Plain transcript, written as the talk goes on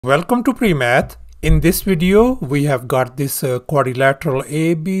Welcome to PreMath. In this video, we have got this quadrilateral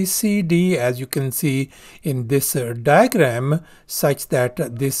ABCD, as you can see in this diagram, such that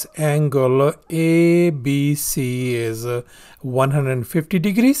this angle ABC is 150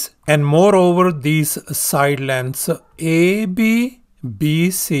 degrees. And moreover, these side lengths AB,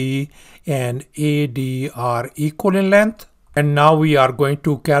 BC, and AD are equal in length. And now we are going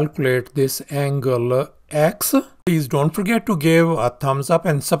to calculate this angle X. Please don't forget to give a thumbs up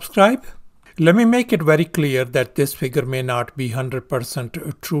and subscribe. Let me make it very clear that this figure may not be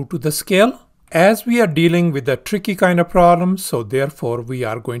 100% true to the scale, as we are dealing with a tricky kind of problem, so therefore we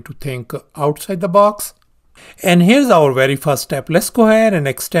are going to think outside the box. And here's our very first step. Let's go ahead and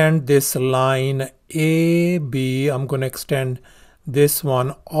extend this line AB. I'm going to extend this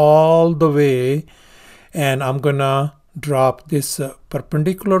one all the way, and I'm going to drop this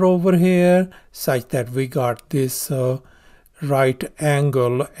perpendicular over here such that we got this right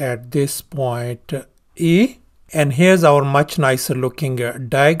angle at this point E. And here's our much nicer looking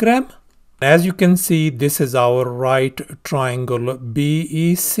diagram. As you can see, this is our right triangle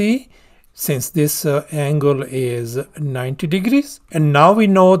BEC, since this angle is 90 degrees. And now we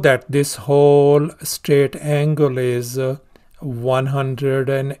know that this whole straight angle is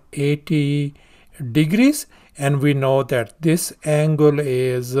 180 degrees. And we know that this angle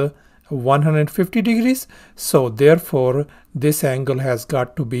is 150 degrees. So therefore, this angle has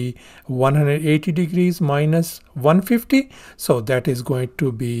got to be 180 degrees minus 150. So that is going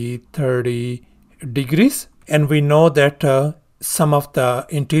to be 30 degrees. And we know that sum of the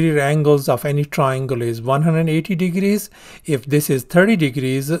interior angles of any triangle is 180 degrees. If this is 30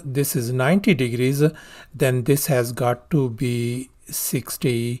 degrees, this is 90 degrees, then this has got to be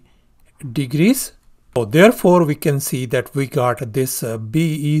 60 degrees. So therefore, we can see that we got this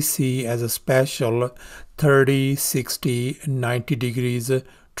BEC as a special 30, 60, 90 degrees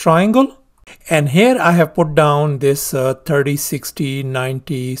triangle. And here I have put down this 30, 60,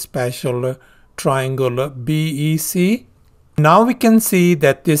 90 special triangle BEC. Now we can see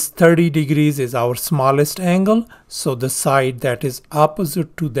that this 30 degrees is our smallest angle. So the side that is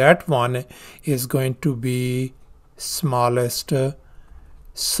opposite to that one is going to be smallest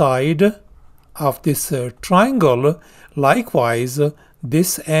side of this triangle. Likewise,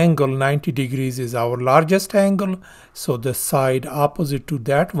 this angle 90 degrees is our largest angle, so the side opposite to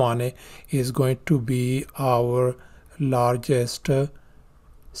that one is going to be our largest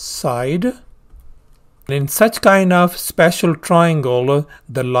side. In such kind of special triangle,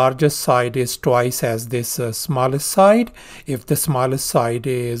 the largest side is twice as this smallest side. If the smallest side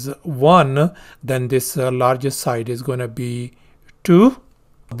is 1, then this largest side is going to be 2.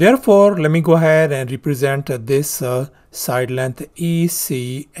 Therefore, let me go ahead and represent this side length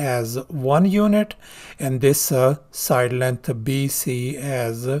EC as 1 unit and this side length BC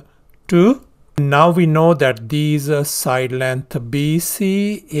as 2. Now we know that these side length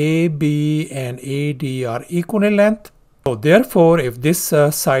BC, AB and AD are equal in length. So therefore, if this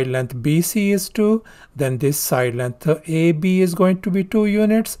side length BC is 2, then this side length AB is going to be 2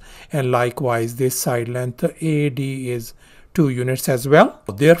 units, and likewise this side length AD is 2 units as well.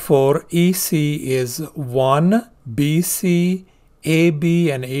 Therefore, EC is 1, BC, AB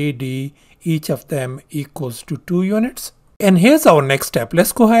and AD, each of them equals to 2 units. And here's our next step.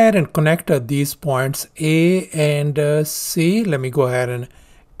 Let's go ahead and connect these points A and C. Let me go ahead and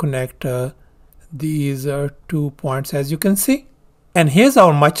connect these 2 points, as you can see. And here's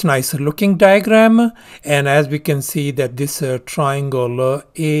our much nicer looking diagram. And as we can see that this triangle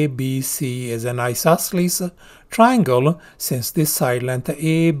ABC is an isosceles triangle, since this side length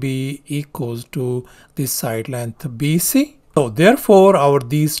AB equals to this side length BC. So therefore,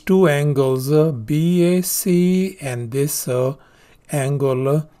 these two angles BAC and this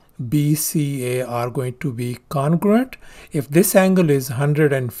angle BCA are going to be congruent. If this angle is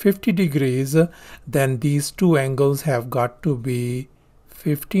 150 degrees, then these two angles have got to be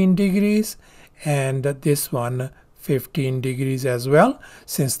 15 degrees and this one 15 degrees as well,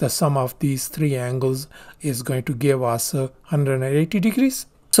 since the sum of these three angles is going to give us 180 degrees.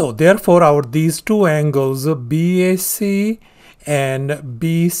 So therefore, these two angles BAC and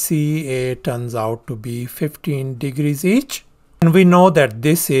BCA turns out to be 15 degrees each. And we know that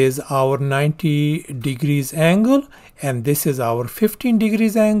this is our 90 degrees angle and this is our 15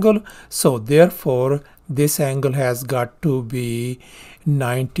 degrees angle. So therefore, this angle has got to be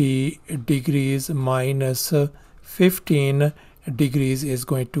 90 degrees minus 15 degrees is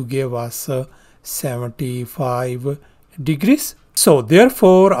going to give us 75 degrees. So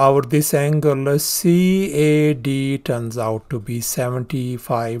therefore, this angle CAD turns out to be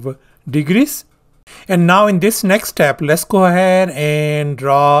 75 degrees. And now in this next step, let's go ahead and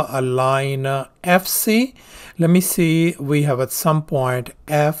draw a line FC. Let me see, we have at some point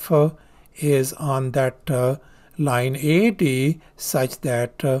F is on that line AD such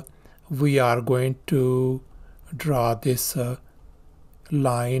that we are going to draw this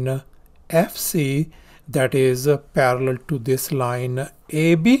line FC that is parallel to this line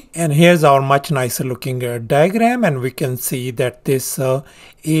AB. And here's our much nicer looking diagram, and we can see that this AECF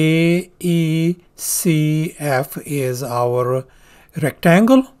is our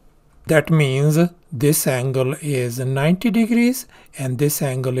rectangle. That means this angle is 90 degrees and this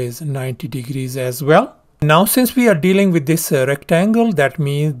angle is 90 degrees as well. Now since we are dealing with this rectangle, that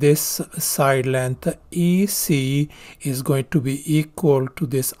means this side length EC is going to be equal to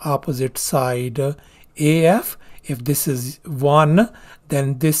this opposite side AF. If this is 1,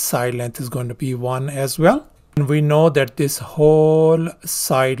 then this side length is going to be 1 as well. And we know that this whole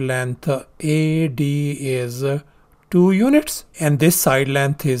side length AD is 2 units and this side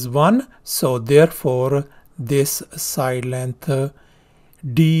length is 1. So therefore this side length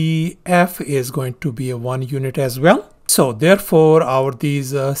DF is going to be a 1 unit as well. So therefore our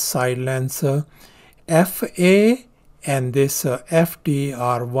these side lengths FA and this FD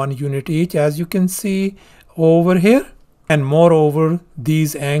are 1 unit each, as you can see over here. And moreover,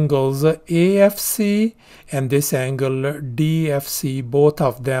 these angles AFC and this angle DFC, both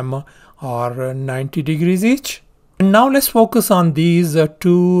of them are 90 degrees each. And now let's focus on these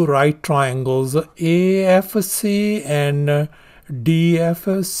two right triangles AFC and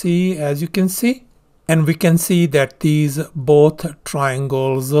DFC, as you can see. And we can see that these both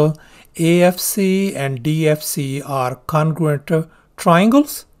triangles AFC and DFC are congruent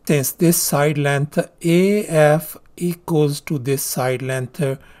triangles, since this side length AF equals to this side length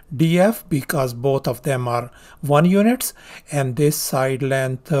DF because both of them are 1 units, and this side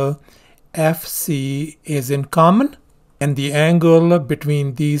length FC is in common, and the angle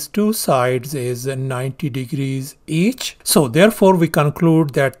between these two sides is 90 degrees each. So therefore we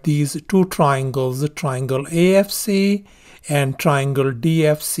conclude that these two triangles, triangle AFC and triangle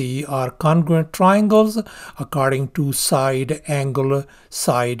DFC, are congruent triangles according to side angle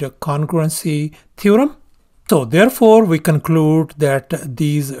side congruency theorem. So therefore we conclude that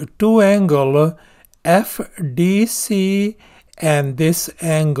these two angles FDC and this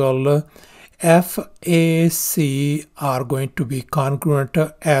angle FAC are going to be congruent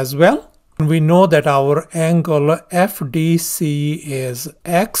as well. And we know that our angle FDC is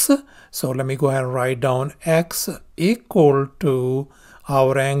X. So let me go ahead and write down X equal to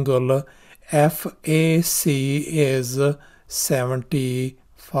our angle FAC is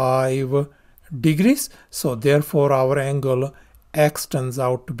 75 degrees. So therefore our angle X turns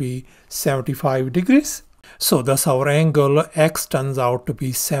out to be 75 degrees. So thus our angle X turns out to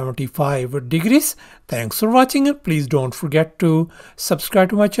be 75 degrees. Thanks for watching, and please don't forget to subscribe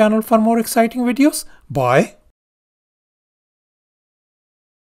to my channel for more exciting videos. Bye.